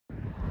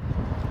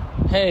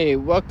Hey,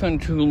 welcome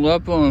to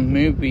Level and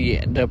Movie,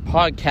 the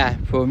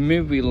podcast for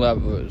movie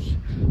lovers.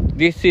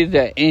 This is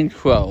the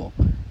intro.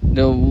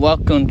 The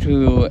welcome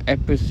to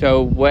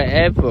episode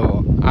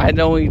whatever. I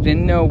don't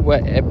even know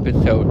what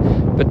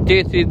episode, but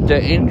this is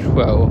the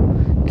intro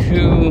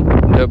to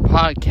the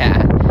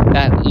podcast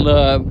that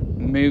love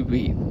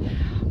movies.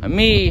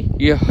 Me,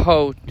 your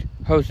host,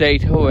 Jose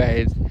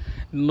Torres,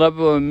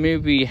 Level and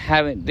Movie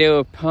haven't there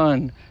a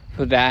pun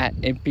for that.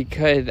 It's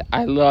because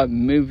I love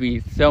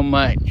movies so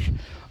much.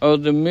 Or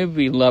the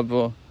Movie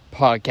Lover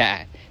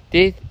podcast.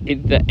 This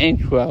is the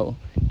intro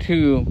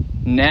to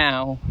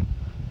now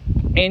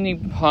any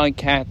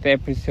podcast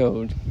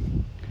episode,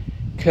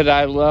 because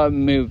I love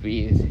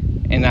movies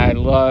and I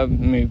love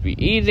movies,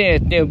 even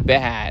if they're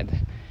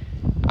bad.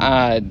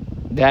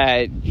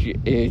 That is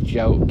a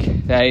joke.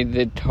 That is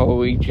a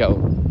total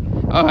joke.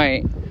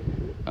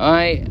 Alright,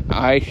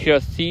 I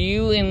shall see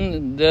you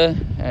in the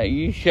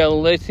you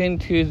shall listen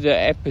to the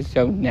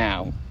episode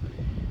now.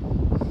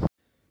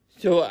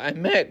 So I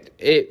met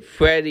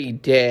Freddy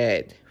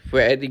Dead,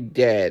 Friday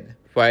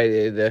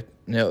the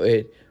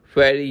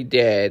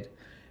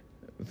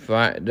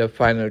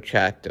final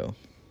chapter.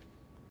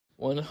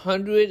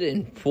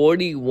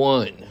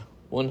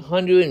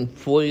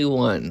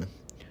 141.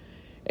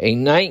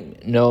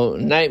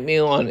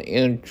 Nightmare on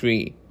Elm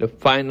Street, the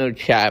final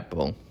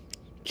chapter.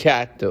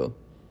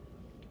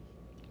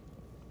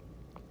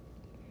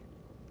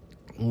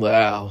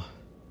 Wow.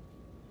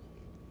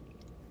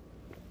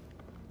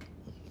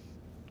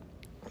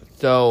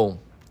 So,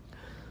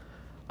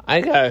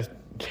 I gotta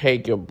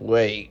take a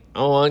break.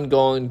 I'm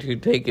going to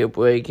take a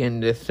break in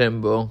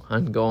December.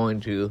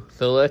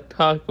 So let's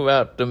talk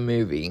about the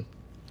movie.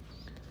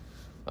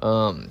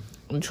 I'm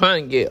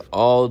trying to get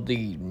all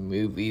the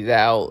movies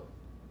out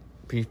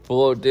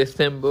before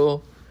December.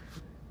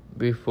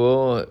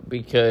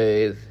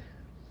 Because,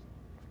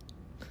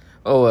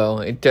 oh well,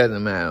 it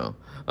doesn't matter.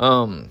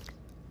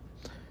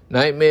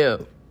 Nightmare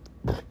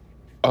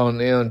on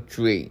Elm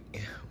Street.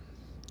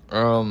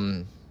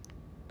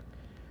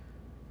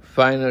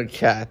 Final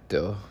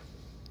chapter.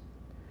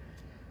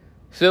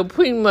 So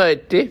pretty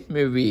much this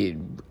movie,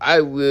 I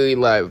really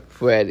like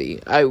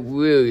Freddy. But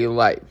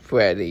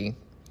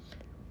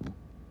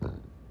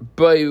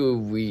it was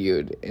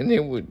weird and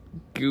it was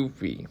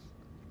goofy.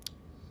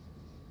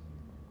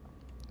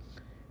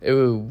 It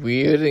was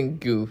weird and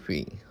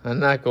goofy.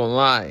 I'm not gonna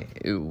lie.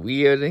 It was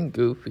weird and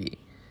goofy.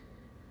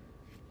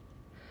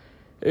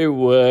 It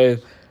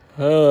was.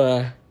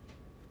 I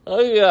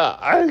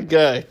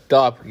gotta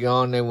stop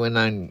yawning when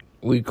I'm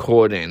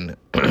recording.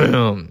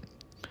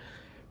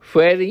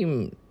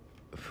 Freddy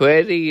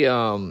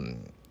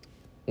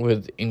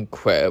was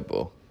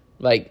incredible.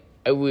 Like,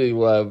 I really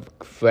love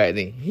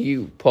Freddy. He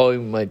was probably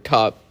my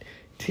top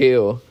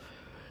tier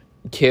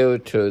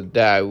character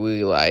that I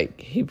really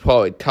like. He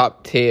probably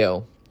top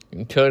tier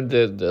in terms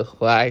of the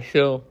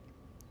slasher.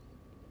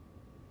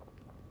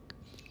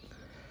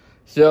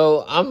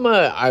 So I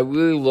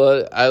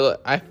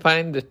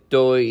find the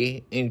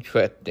story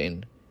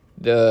interesting.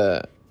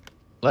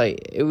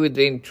 It was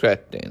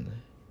interesting.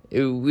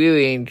 It was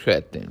really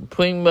interesting.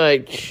 Pretty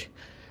much,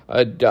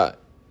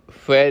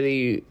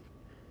 Freddy,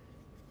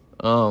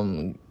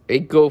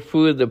 it go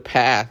through the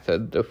path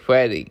of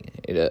Freddy.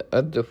 It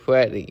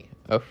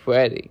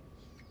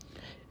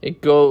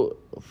go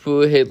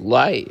through his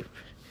life,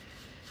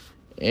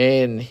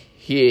 and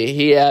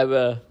he have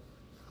a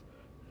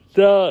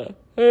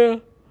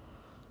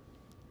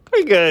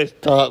I gotta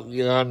stop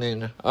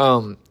yawning.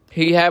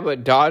 He have a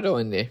daughter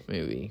in this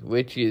movie,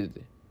 which is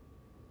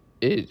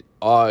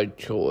odd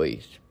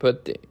choice.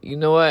 But you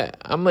know what?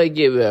 I'm gonna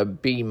give it a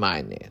B-.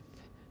 Alright,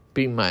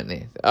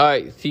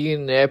 see you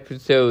in the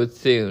episode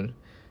soon.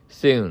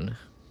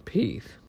 Peace.